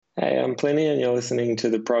Hey, I'm Plenty, and you're listening to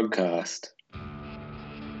the Progcast.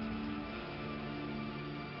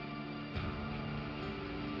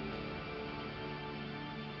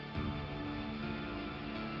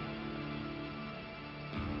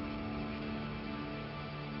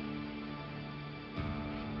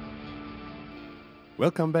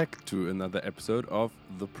 Welcome back to another episode of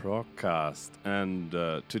the Progcast. And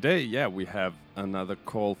today, we have another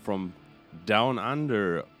call from down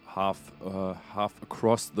under, half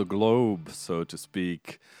across the globe, so to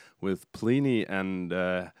speak, with Pliny. And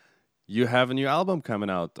you have a new album coming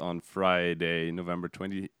out on Friday, November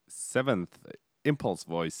 27th, Impulse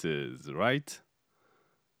Voices, right?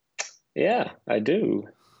 Yeah, I do.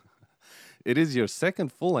 It is your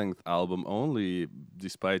second full-length album only,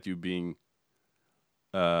 despite you being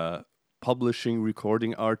publishing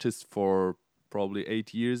recording artist for probably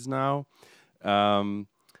 8 years now.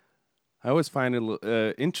 I always find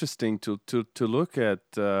it interesting to look at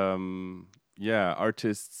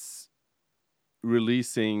artists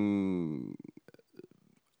releasing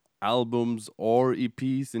albums or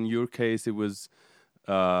EPs. In your case, it was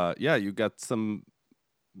you got some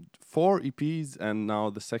 4 EPs and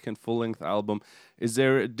now the second full length album. Is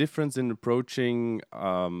there a difference in approaching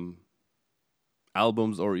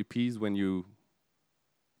albums or EPs when you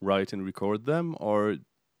write and record them, or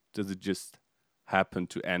does it just happen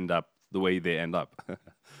to end up the way they end up?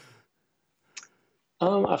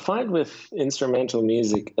 I find with instrumental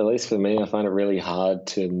music, at least for me, I find it really hard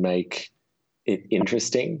to make it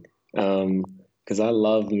interesting because I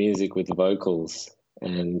love music with vocals,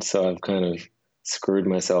 and so I've kind of screwed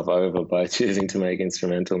myself over by choosing to make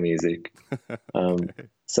instrumental music.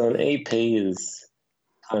 So an EP is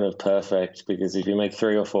kind of perfect because if you make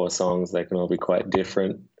 3 or 4 songs, they can all be quite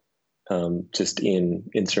different, just in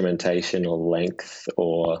instrumentation or length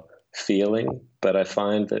or feeling. But I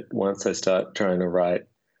find that once I start trying to write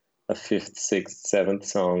a 5th, 6th, 7th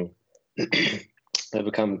song,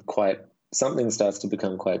 something starts to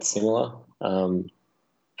become quite similar. And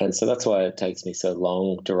so that's why it takes me so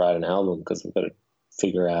long to write an album, because I've got to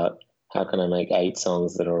figure out how can I make 8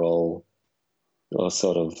 songs that are all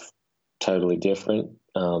sort of totally different.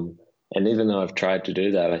 And even though I've tried to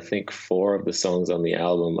do that, I think 4 of the songs on the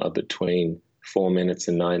album are between 4 minutes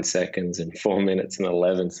and 9 seconds and 4 minutes and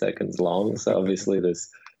 11 seconds long. So obviously there's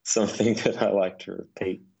something that I like to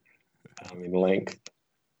repeat in length.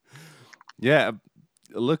 Yeah,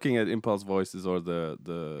 looking at Impulse Voices or the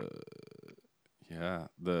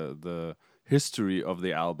history of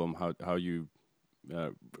the album, how you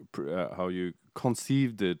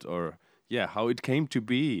conceived it, or how it came to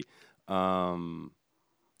be.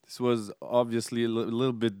 This was obviously a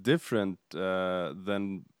little bit different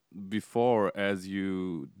than before, as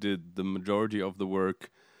you did the majority of the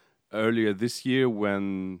work earlier this year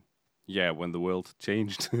when the world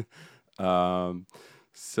changed. Could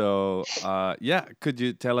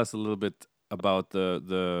you tell us a little bit about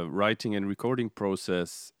the writing and recording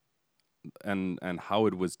process and how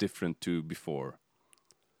it was different to before?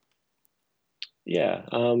 Yeah.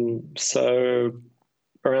 So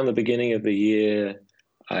around the beginning of the year,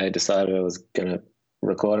 I decided I was going to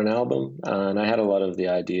record an album, and I had a lot of the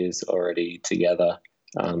ideas already together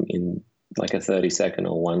in like a 30-second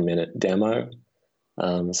or 1-minute demo.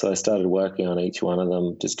 So I started working on each one of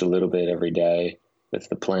them just a little bit every day, with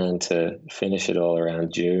the plan to finish it all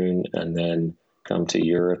around June and then come to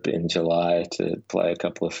Europe in July to play a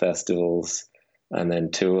couple of festivals and then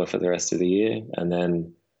tour for the rest of the year. And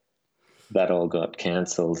then that all got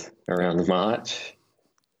cancelled around March.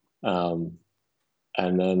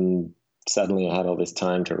 And then suddenly I had all this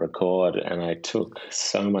time to record, and I took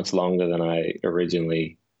so much longer than I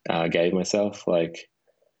originally gave myself. Like,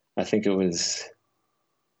 I think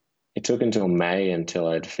it took until May until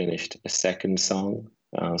I'd finished a second song.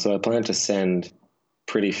 So I planned to send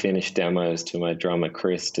pretty finished demos to my drummer,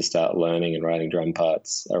 Chris, to start learning and writing drum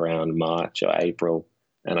parts around March or April.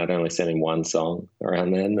 And I'd only sent him one song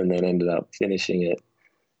around then, and then ended up finishing it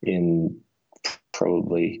in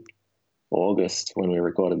probably August when we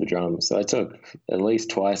recorded the drums. So I took at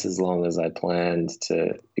least twice as long as I planned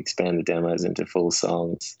to expand the demos into full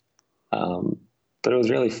songs. But it was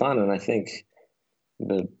really fun, and I think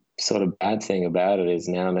the sort of bad thing about it is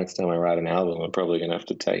now next time I write an album, I'm probably going to have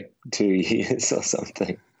to take 2 years or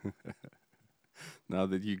something. Now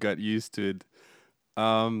that you got used to it.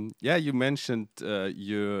 You mentioned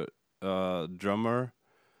your drummer.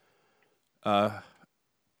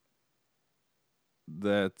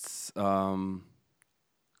 That's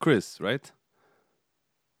Chris, right?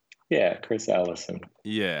 Yeah, Chris Allison.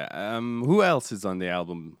 Yeah. Who else is on the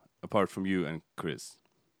album apart from you and Chris?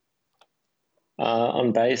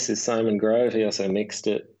 On bass is Simon Grove. He also mixed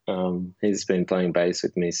it. He's been playing bass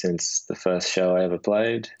with me since the first show I ever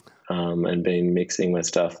played, and been mixing my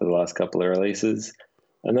stuff for the last couple of releases.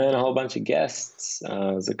 And then a whole bunch of guests.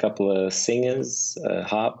 There's a couple of singers, a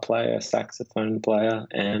harp player, a saxophone player,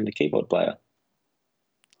 and a keyboard player.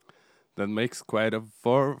 That makes quite a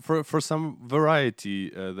for some variety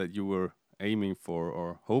that you were aiming for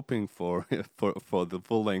or hoping for for the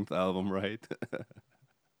full length album, right?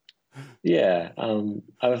 Yeah,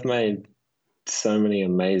 I've made so many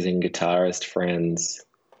amazing guitarist friends,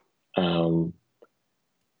 but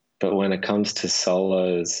when it comes to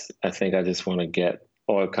solos, I think I just want to get,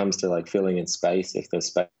 or it comes to like filling in space. If there's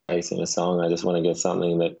space in a song, I just want to get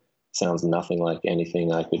something that sounds nothing like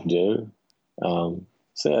anything I could do. So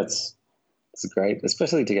that's it's great,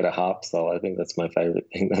 especially to get a harp solo. I think that's my favorite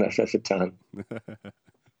thing that I've ever done.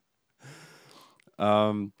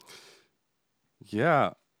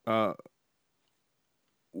 Yeah.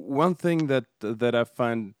 One thing that I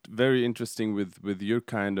find very interesting with your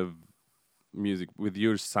kind of music, with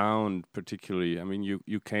your sound particularly. I mean,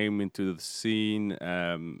 you came into the scene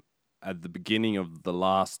at the beginning of the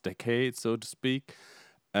last decade, so to speak,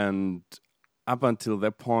 and up until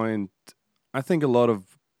that point, I think a lot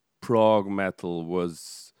of prog metal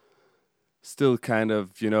was still kind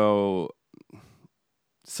of,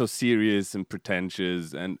 so serious and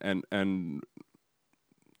pretentious and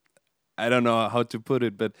I don't know how to put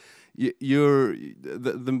it, but the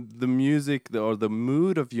music or the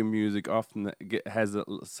mood of your music often has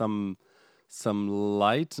some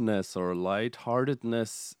lightness or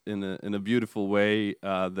lightheartedness in a beautiful way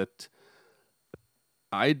that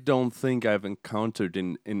I don't think I've encountered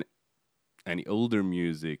in any older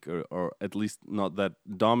music, or at least not that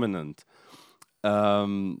dominant.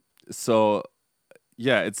 So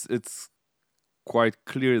yeah, it's quite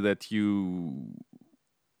clear that you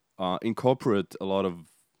incorporate a lot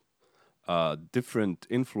of different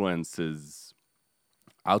influences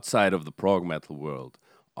outside of the prog metal world,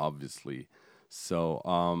 obviously. So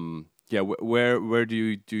yeah, where do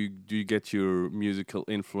you get your musical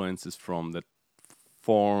influences from that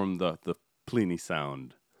form the Pliny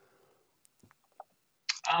sound?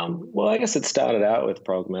 Well, I guess it started out with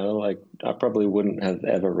prog metal. Like, I probably wouldn't have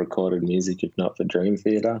ever recorded music if not for Dream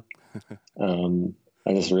Theater.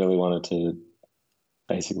 I just really wanted to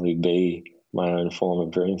basically be my own form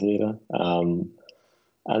of Dream Theater. And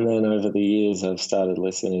then over the years, I've started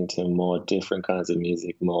listening to more different kinds of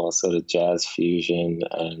music, more sort of jazz fusion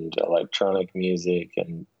and electronic music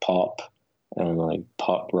and pop and like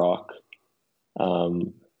pop rock.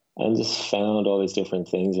 And just found all these different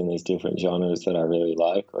things in these different genres that I really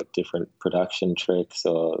like different production tricks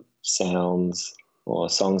or sounds or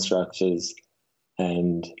song structures,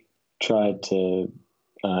 and tried to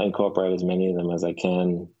incorporate as many of them as I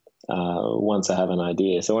can once I have an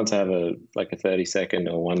idea. So once I have a 30-second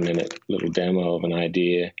or 1 minute little demo of an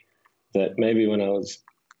idea that maybe when I was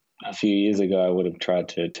a few years ago I would have tried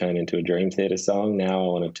to turn into a Dream Theater song, now I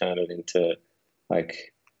want to turn it into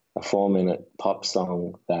like a 4-minute pop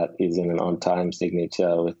song that is in an on-time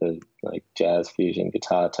signature with a jazz fusion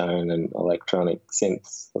guitar tone and electronic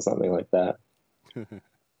synths or something like that.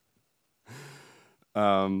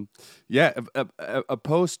 Yeah,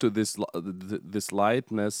 opposed to this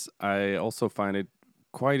lightness, I also find it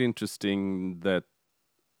quite interesting that,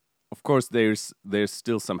 of course, there's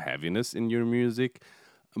still some heaviness in your music,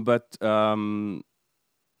 but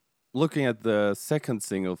looking at the second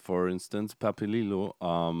single, for instance, Papililo,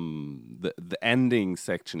 the ending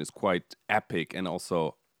section is quite epic and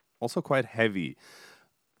also quite heavy.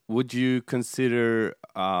 Would you consider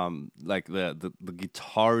the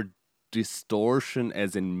guitar distortion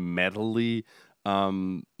as in metally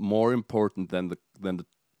more important than the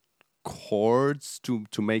chords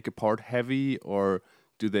to make a part heavy, or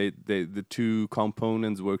do the two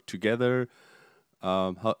components work together?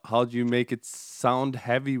 How do you make it sound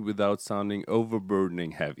heavy without sounding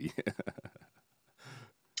overburdening heavy?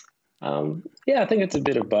 Yeah, I think it's a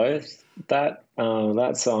bit of both. That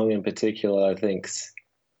song in particular, I think's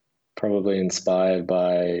probably inspired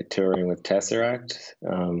by touring with Tesseract.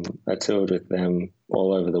 I toured with them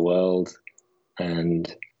all over the world,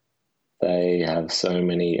 and they have so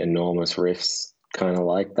many enormous riffs kind of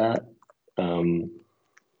like that. And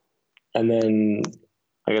then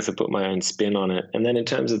I guess I put my own spin on it. And then in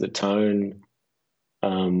terms of the tone,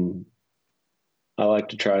 I like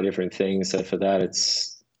to try different things. So for that,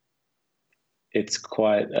 it's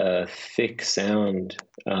quite a thick sound,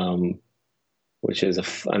 which is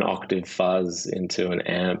an octave fuzz into an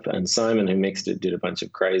amp. And Simon, who mixed it, did a bunch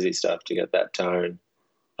of crazy stuff to get that tone.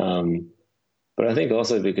 But I think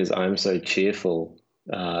also because I'm so cheerful,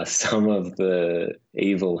 some of the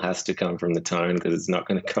evil has to come from the tone because it's not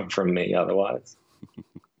going to come from me otherwise.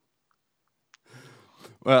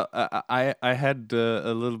 Well, I had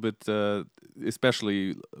a little bit,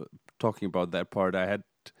 especially talking about that part. I had,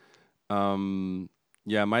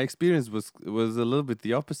 yeah, my experience was a little bit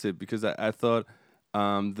the opposite because I thought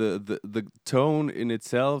the tone in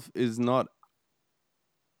itself is not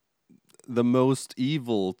the most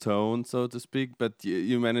evil tone, so to speak, but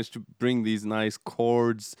you managed to bring these nice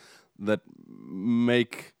chords that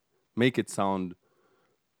make it sound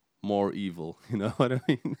more evil. You know what I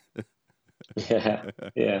mean? Yeah,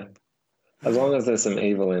 yeah. As long as there's some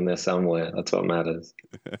evil in there somewhere, that's what matters.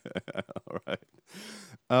 All right.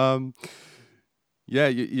 Um, yeah,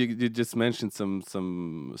 you just mentioned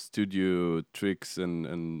some studio tricks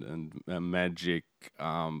and magic.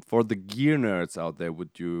 For the gear nerds out there,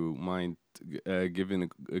 would you mind giving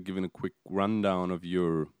a quick rundown of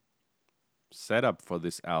your setup for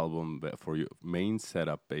this album, for your main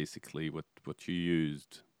setup, basically what you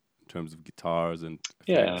used in terms of guitars and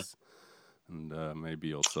Yeah. effects, and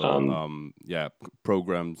maybe also Um,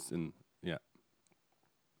 programs and yeah.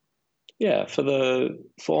 yeah, for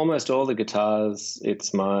almost all the guitars,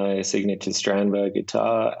 it's my signature Strandberg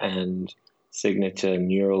guitar and signature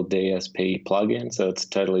Neural DSP plugin. So it's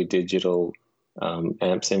totally digital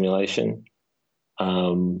amp simulation.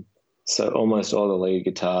 Um, so almost all the lead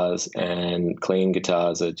guitars and clean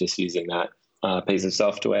guitars are just using that piece of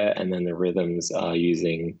software, and then the rhythms are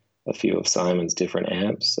using a few of Simon's different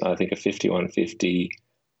amps. I think a 5150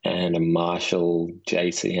 and a Marshall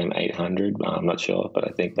JCM 800. I'm not sure, but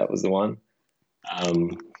I think that was the one.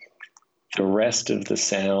 Um, the rest of the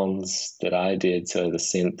sounds that I did, so the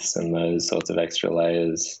synths and those sorts of extra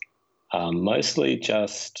layers, mostly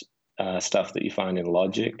just stuff that you find in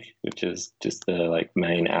Logic, which is just the like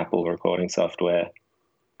main Apple recording software,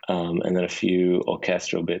 and then a few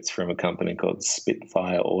orchestral bits from a company called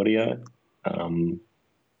Spitfire Audio. Um,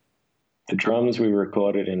 the drums we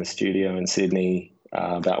recorded in a studio in Sydney,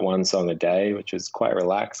 about one song a day, which was quite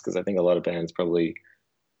relaxed because I think a lot of bands probably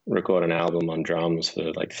record an album on drums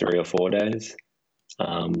for like 3 or 4 days.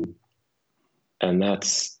 And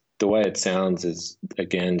that's the way it sounds is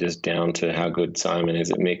again just down to how good Simon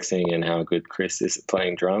is at mixing and how good Chris is at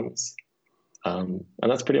playing drums. And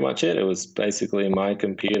that's pretty much it. It was basically my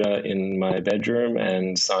computer in my bedroom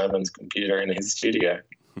and Simon's computer in his studio.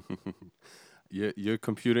 Your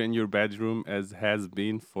computer in your bedroom as has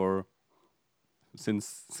been for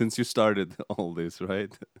since you started all this,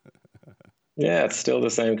 right? Yeah, it's still the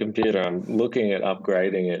same computer. I'm looking at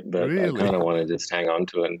upgrading it, but I Really? kind of want to just hang on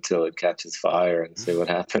to it until it catches fire and see what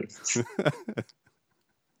happens.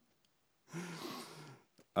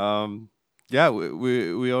 um, yeah,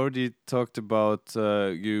 we already talked about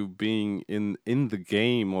you being in the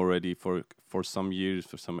game already for some years,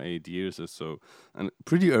 for some 8 years or so, and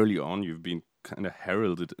pretty early on you've been kind of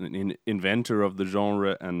heralded an inventor of the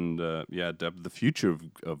genre and yeah, the future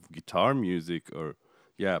of guitar music or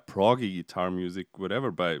yeah, proggy guitar music,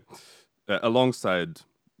 whatever, by alongside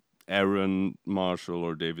Aaron Marshall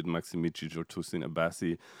or David Maximicic or Tosin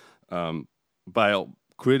Abassi, by all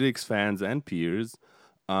critics, fans, and peers.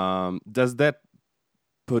 Does that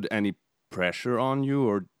put any pressure on you,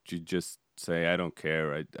 or do you just say, "I don't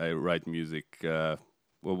care. I write music, well,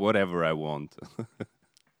 whatever I want"?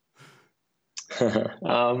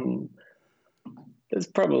 um, there's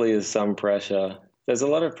probably is some pressure. There's a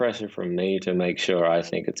lot of pressure from me to make sure I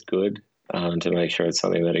think it's good, to make sure it's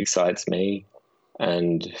something that excites me.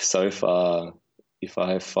 And so far, if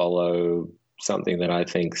I follow something that I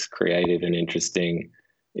think's creative and interesting,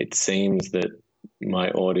 it seems that my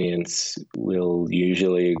audience will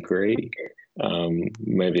usually agree.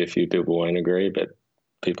 Maybe a few people won't agree, but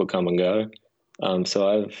people come and go.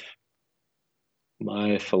 So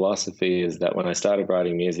my philosophy is that when I started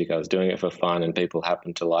writing music, I was doing it for fun and people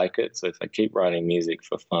happen to like it. So if I keep writing music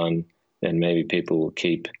for fun, then maybe people will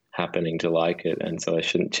keep happening to like it. And so I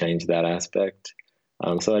shouldn't change that aspect.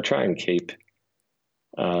 So I try and keep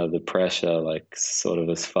the pressure like sort of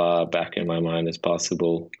as far back in my mind as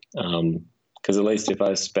possible. Because at least if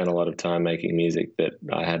I spent a lot of time making music that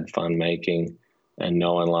I had fun making and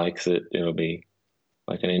no one likes it, it'll be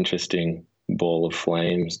like an interesting ball of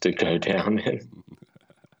flames to go down in.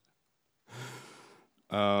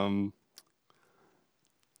 um,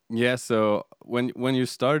 yeah. So when you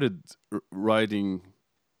started writing,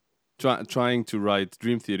 trying to write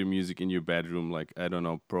Dream Theater music in your bedroom, like I don't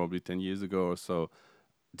know, probably 10 years ago or so,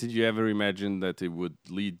 did you ever imagine that it would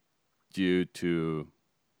lead you to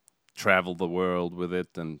travel the world with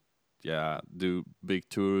it and yeah, do big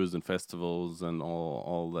tours and festivals and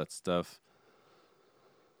all that stuff?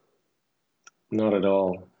 not at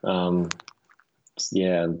all.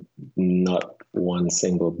 Yeah, not one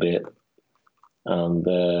single bit.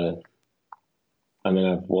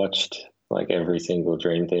 I've watched like every single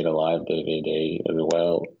Dream Theater live DVD as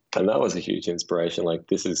well, and that was a huge inspiration. Like,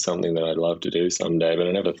 this is something that I'd love to do someday, but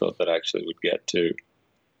I never thought that I actually would get to.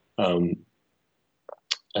 Um,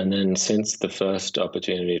 and then since the first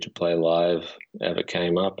opportunity to play live ever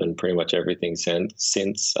came up, and pretty much everything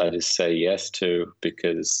since I just say yes to,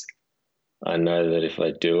 because I know that if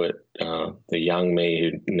I do it, the young me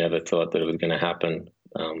who never thought that it was going to happen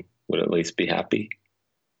would at least be happy.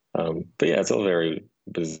 But yeah, it's all very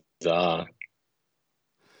bizarre.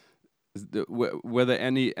 Were there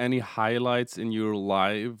any highlights in your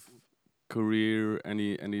live career?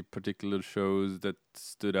 Any particular shows that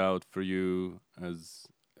stood out for you as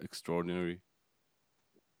extraordinary?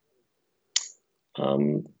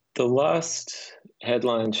 The last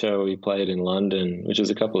headline show we played in London, which was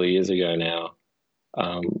a couple of years ago now,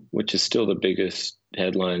 which is still the biggest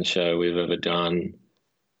headline show we've ever done.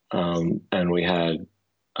 And we had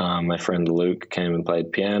my friend Luke came and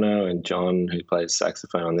played piano, and John, who plays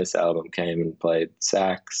saxophone on this album, came and played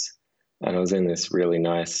sax. And I was in this really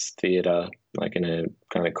nice theater, like in a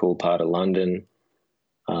kind of cool part of London.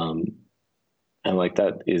 And like,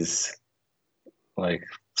 that is like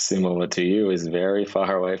similar to you, is very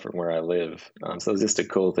far away from where I live. So it's just a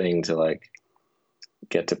cool thing to like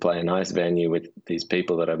get to play a nice venue with these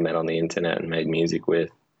people that I've met on the internet and made music with,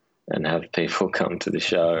 and have people come to the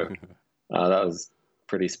show. That was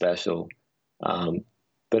pretty special.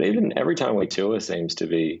 But even every time we tour seems to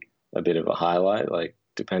be a bit of a highlight, like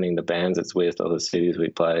depending the bands it's with or the cities we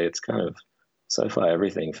play, it's kind of, so far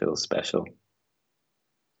everything feels special.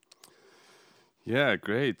 Yeah,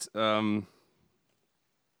 great.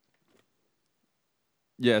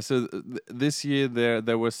 Yeah, so this year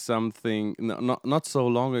there was something not so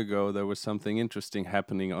long ago. There was something interesting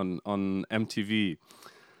happening on MTV.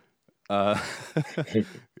 Uh,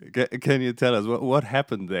 can you tell us what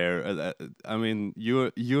happened there? I mean,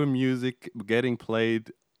 your music getting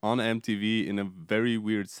played on MTV in a very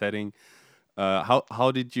weird setting.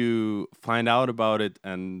 How did you find out about it,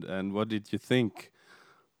 and what did you think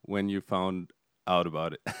when you found out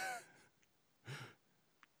about it?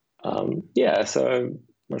 Yeah, so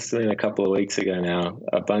must have been a couple of weeks ago now.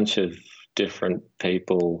 A bunch of different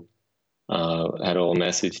people had all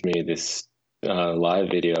messaged me this live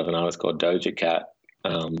video of an artist called Doja Cat,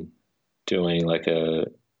 doing like a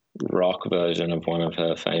rock version of one of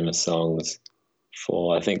her famous songs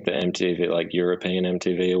for, I think, the MTV, like European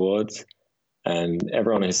MTV Awards. And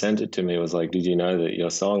everyone who sent it to me was like, "Did you know that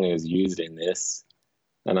your song is used in this?"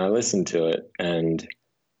 And I listened to it, and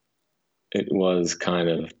it was kind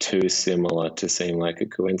of too similar to seem like a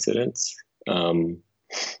coincidence.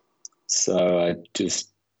 So I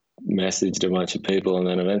just messaged a bunch of people, and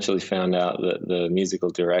then eventually found out that the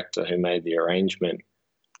musical director who made the arrangement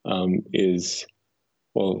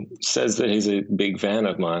says that he's a big fan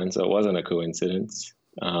of mine, so it wasn't a coincidence.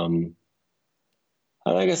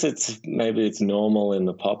 I guess maybe it's normal in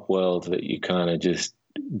the pop world that you kind of just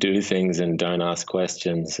do things and don't ask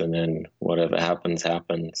questions, and then whatever happens,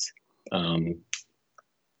 happens.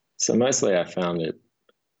 So mostly I found it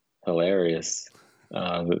hilarious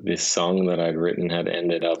that this song that I'd written had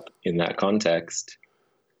ended up in that context.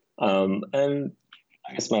 And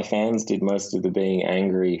I guess my fans did most of the being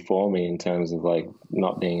angry for me in terms of like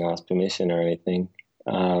not being asked permission or anything.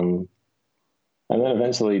 And then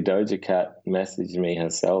eventually Doja Cat messaged me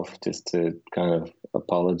herself just to kind of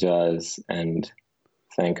apologize and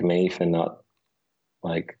thank me for not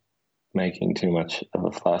like making too much of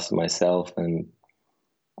a fuss myself. And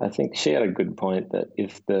I think she had a good point that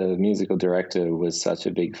if the musical director was such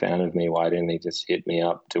a big fan of me, why didn't he just hit me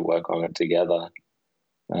up to work on it together?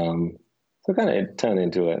 So kind of it turned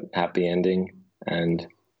into a happy ending, and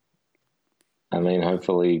I mean,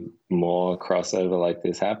 hopefully more crossover like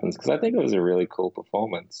this happens, because I think it was a really cool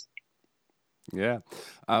performance. Yeah,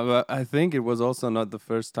 I think it was also not the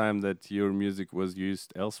first time that your music was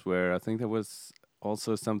used elsewhere. I think there was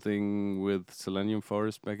also something with Selenium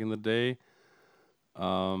Forest back in the day.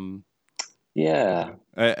 Yeah.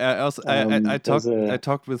 I also I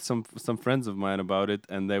talked with some friends of mine about it,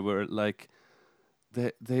 and they were like,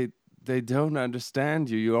 they don't understand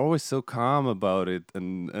you. You're always so calm about it,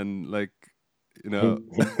 and like, you know.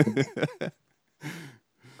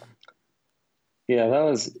 Yeah, that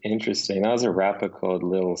was interesting. That was a rapper called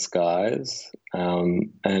Lil Skies,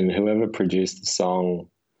 and whoever produced the song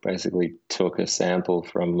basically took a sample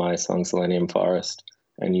from my song Selenium Forest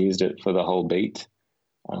and used it for the whole beat,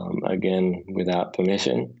 again without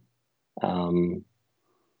permission.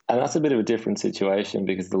 And that's a bit of a different situation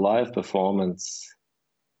because the live performance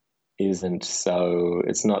isn't so,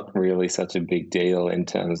 it's not really such a big deal in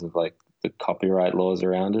terms of like the copyright laws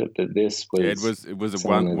around it. But this Yeah, was it was a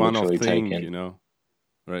someone had one off literally thing, taken,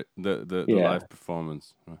 right? The yeah, live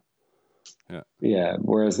performance. Yeah. yeah.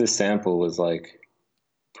 Whereas this sample was like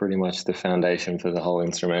pretty much the foundation for the whole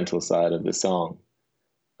instrumental side of the song.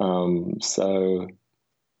 So,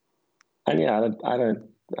 and yeah, I don't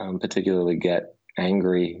particularly get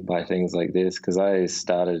angry by things like this because I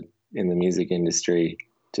started in the music industry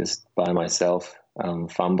just by myself,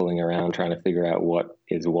 fumbling around trying to figure out what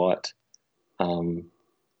is what.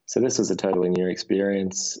 So this was a totally new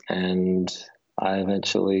experience, and I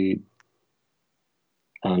eventually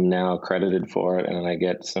am now credited for it, and I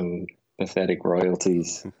get some pathetic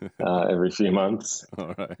royalties every few months.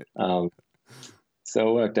 All right. So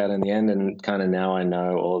it worked out in the end, and kind of now I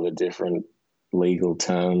know all the different legal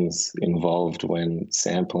terms involved when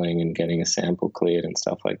sampling and getting a sample cleared and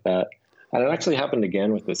stuff like that. And it actually happened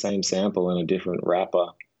again with the same sample and a different rapper.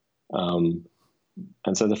 And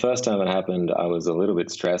so the first time it happened, I was a little bit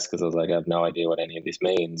stressed because I was like, I have no idea what any of this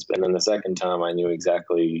means. And then the second time I knew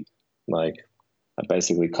exactly, like, I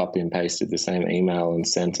basically copy and pasted the same email and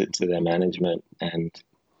sent it to their management, and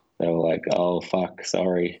they were like, oh, fuck,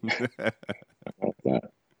 sorry. Like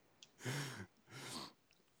that.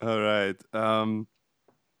 All right.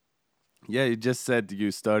 Yeah, you just said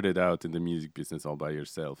you started out in the music business all by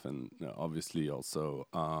yourself, and obviously also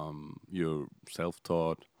you're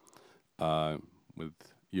self-taught with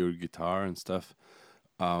your guitar and stuff.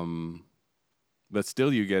 But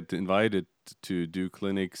still, you get invited to do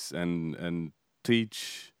clinics and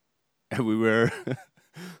teach everywhere.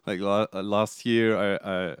 Like last year,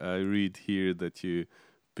 I read here that you've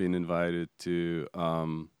been invited to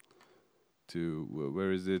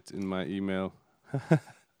where is it in my email?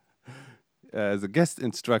 As a guest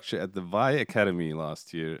instructor at the Vi Academy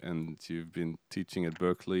last year, and you've been teaching at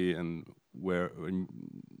Berkeley and where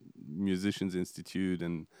Musicians Institute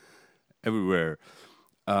and everywhere.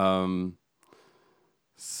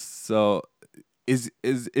 So, is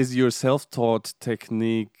your self-taught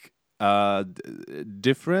technique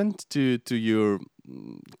different to your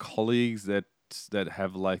colleagues that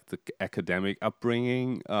have like the academic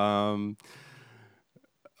upbringing?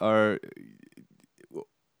 Or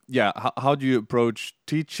yeah, how do you approach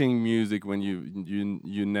teaching music when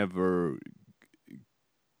you never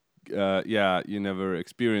you never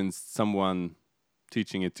experienced someone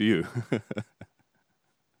teaching it to you?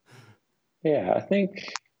 Yeah, I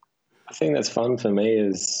think that's fun for me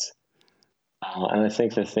is, and I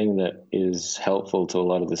think the thing that is helpful to a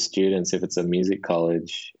lot of the students, if it's a music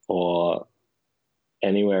college or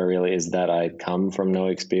anywhere really, is that I come from no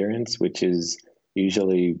experience, which is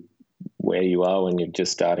usually where you are when you're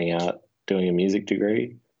just starting out doing a music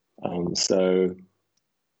degree. So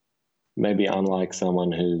maybe unlike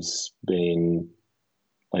someone who's been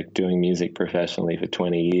like doing music professionally for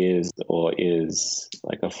 20 years or is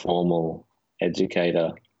like a formal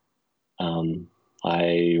educator,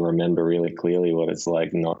 I remember really clearly what it's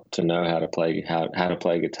like not to know how to play guitar,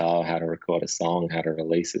 how to record a song, how to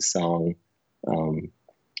release a song.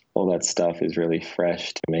 All that stuff is really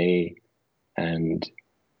fresh to me, and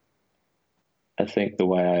I think the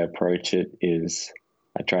way I approach it is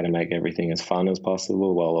I try to make everything as fun as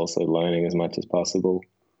possible while also learning as much as possible,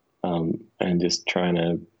 and just trying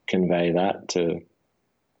to convey that to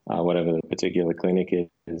whatever the particular clinic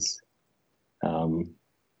is.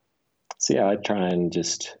 So yeah, I try and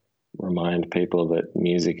just remind people that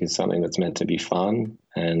music is something that's meant to be fun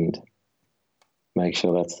and make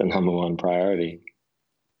sure that's the number one priority.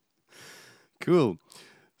 Cool.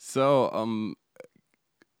 So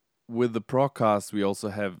with the podcast, we also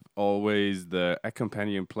have always the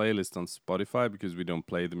accompanying playlist on Spotify because we don't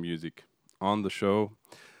play the music on the show.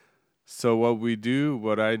 So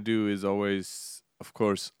what I do is always, of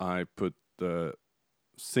course, I put the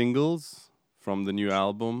singles from the new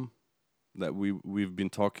album that we've been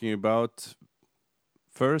talking about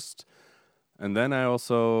first, and then I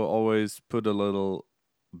also always put a little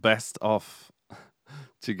best of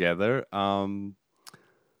together.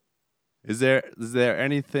 Is there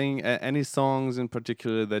anything any songs in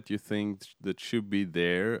particular that you think that should be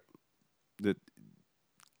there that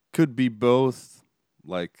could be both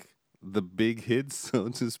like the big hits, so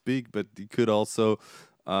to speak, but you could also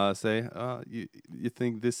say you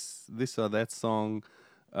think this or that song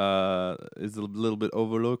is a little bit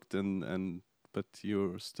overlooked and but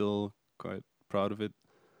you're still quite proud of it?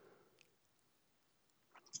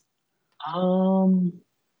 Um,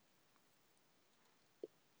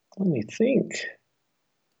 Let me think.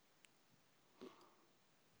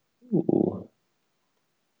 Ooh.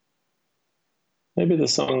 Maybe the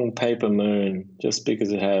song Paper Moon, just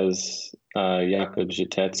because it has Jakub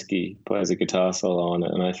Zhetetsky plays a guitar solo on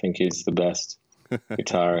it, and I think he's the best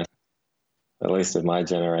guitarist, at least of my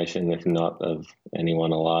generation, if not of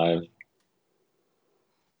anyone alive.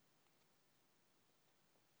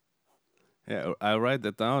 Yeah, I'll write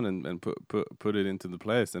that down and put it into the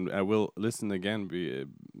playlist, and I will listen again.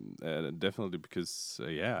 Definitely because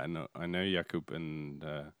yeah, I know Jakub, and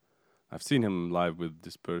I've seen him live with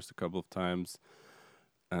Dispersed a couple of times,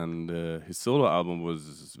 and his solo album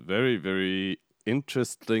was very very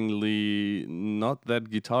interestingly not that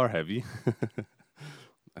guitar heavy.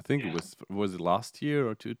 I think it was it last year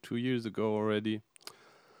or 2 years ago already.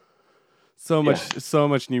 So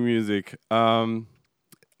much new music.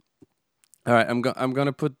 All right, I'm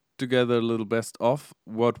gonna put together a little best of.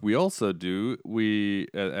 What we also do, we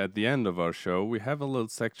at the end of our show, we have a little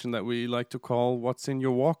section that we like to call "What's in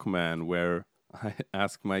Your Walkman," where I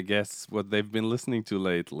ask my guests what they've been listening to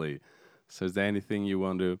lately. So, is there anything you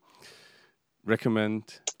want to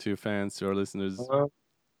recommend to your fans, to our listeners?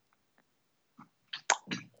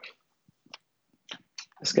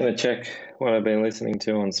 Just going to check what I've been listening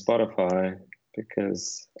to on Spotify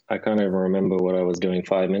because I can't even remember what I was doing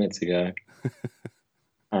 5 minutes ago.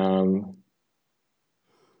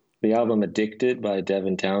 The album "Addicted" by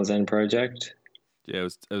Devin Townsend Project. Yeah, it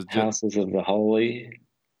was Houses of the Holy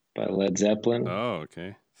by Led Zeppelin. Oh,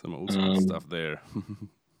 okay. Some old school stuff there.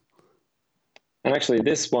 And actually,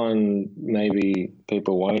 this one, maybe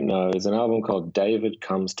people won't know, is an album called David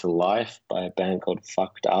Comes to Life by a band called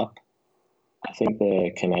Fucked Up. I think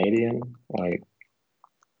they're Canadian, like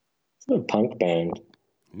sort of punk band.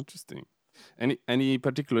 Interesting. Any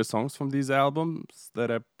particular songs from these albums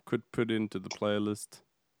that I could put into the playlist?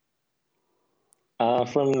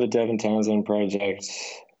 From the Devin Townsend Project,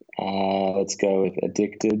 let's go with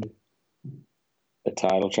 "Addicted," the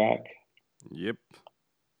title track. Yep.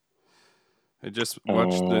 I just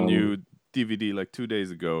watched the new DVD like 2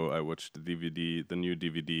 days ago. I watched the new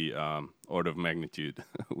DVD, Order of Magnitude,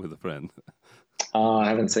 with a friend. Oh, I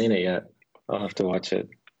haven't seen it yet. I'll have to watch it.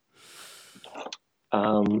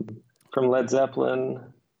 From Led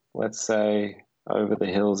Zeppelin, let's say "Over the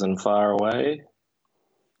Hills and Far Away."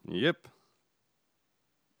 Yep.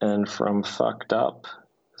 And from Fucked Up,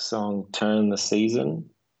 the song "Turn the Season."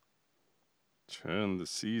 Turn the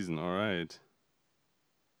Season, all right.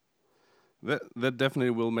 That definitely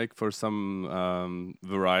will make for some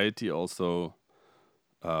variety also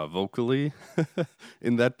vocally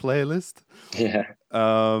in that playlist. Yeah.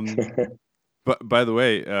 But by the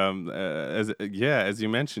way, as you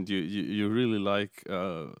mentioned, you really like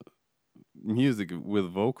music with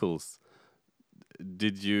vocals.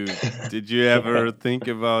 Did you ever think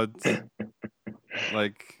about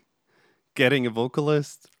like getting a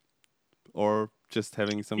vocalist or just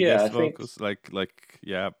having some guest vocals like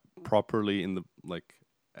properly in the like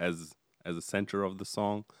as a center of the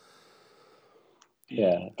song?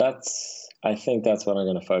 Yeah, I think that's what I'm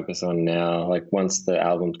going to focus on now. Like once the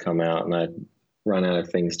albums come out and I run out of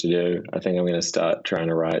things to do, I think I'm going to start trying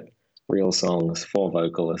to write real songs for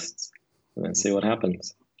vocalists and then see what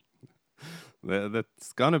happens.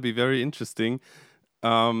 That's gonna be very interesting.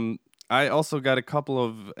 I also got a couple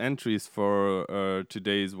of entries for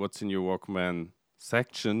today's "What's in Your Walkman"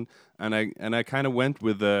 section, and I kind of went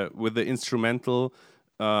with the instrumental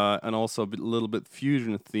and also a little bit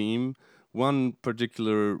fusion theme. One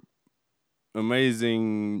particular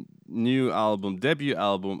amazing new album, debut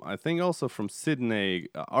album, I think also from Sydney,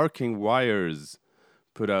 Arcing Wires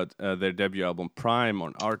put out their debut album Prime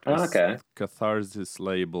on Artist Catharsis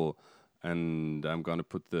label, and I'm gonna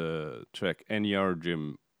put the track NER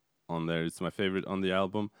Gym on there. It's my favorite on the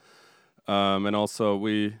album. And also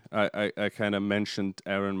I kind of mentioned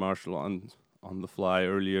Aaron Marshall on the fly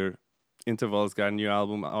earlier. Interval's got a new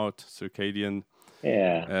album out, Circadian.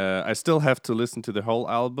 Yeah. I still have to listen to the whole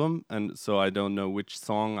album, and so I don't know which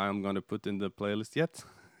song I'm gonna put in the playlist yet.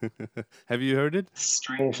 Have you heard it?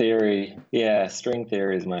 String Theory. Yeah, String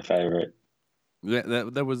Theory is my favorite. Yeah,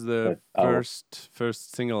 that was the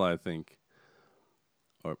first single, I think,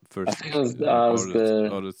 or first. I think it was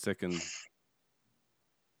the second. It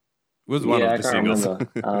was one of the singles.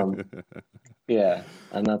 Yeah,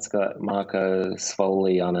 and that's got Marco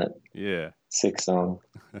Sfoli on it. Yeah, 6 songs.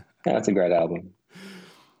 Yeah, that's a great album.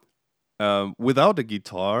 Without a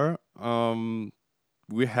guitar,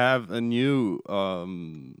 we have a new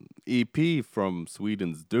EP from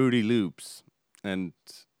Sweden's Dirty Loops, and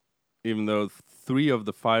even though 3 of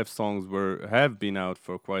the 5 songs have been out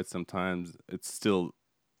for quite some time, it's still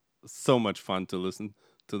so much fun to listen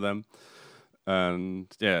to them. And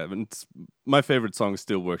yeah, it's, my favorite song is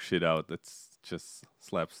still "Work Shit Out." just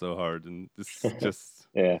slaps so hard, and it's just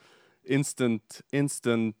Yeah. instant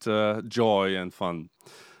joy and fun.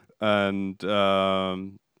 And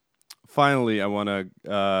finally, I want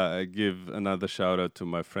to give another shout out to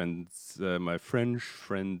my friends, my French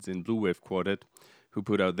friends in Blue Wave Quartet, who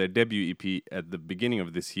put out their debut EP at the beginning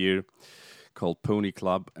of this year called Pony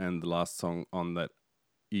Club, and the last song on that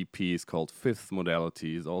EP is called Fifth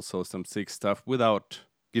Modality. Is also some sick stuff without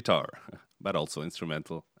guitar, but also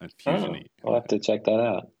instrumental and fusiony. I'll have to check that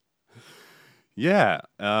out. Yeah,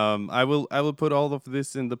 I will put all of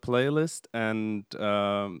this in the playlist, and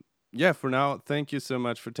yeah, for now, thank you so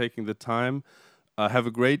much for taking the time. Have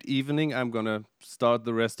a great evening. I'm gonna start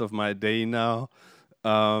the rest of my day now.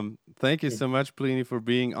 Thank you so much, Pliny, for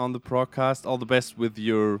being on the podcast. All the best with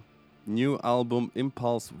your new album,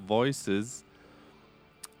 Impulse Voices.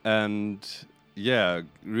 And yeah,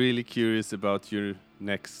 really curious about your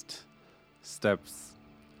next steps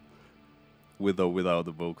with or without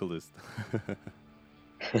a vocalist.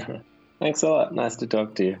 Thanks a lot. Nice to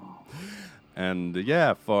talk to you. And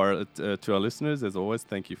yeah, for to our listeners, as always,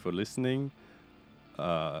 thank you for listening.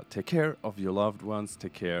 Take care of your loved ones,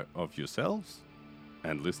 take care of yourselves,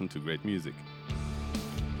 and listen to great music.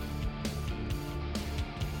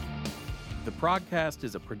 The Progcast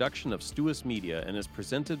is a production of Stuus Media and is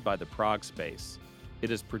presented by the Prog Space. It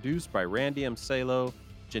is produced by Randy M. Salo,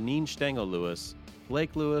 Janine Stengel-Lewis,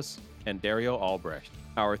 Blake Lewis, and Dario Albrecht.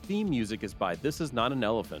 Our theme music is by This Is Not an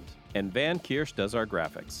Elephant, and Van Kirsch does our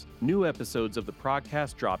graphics. New episodes of the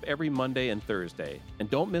Progcast drop every Monday and Thursday, and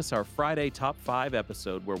don't miss our Friday Top 5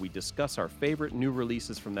 episode where we discuss our favorite new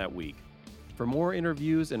releases from that week. For more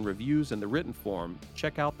interviews and reviews in the written form,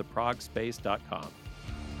 check out theprogspace.com.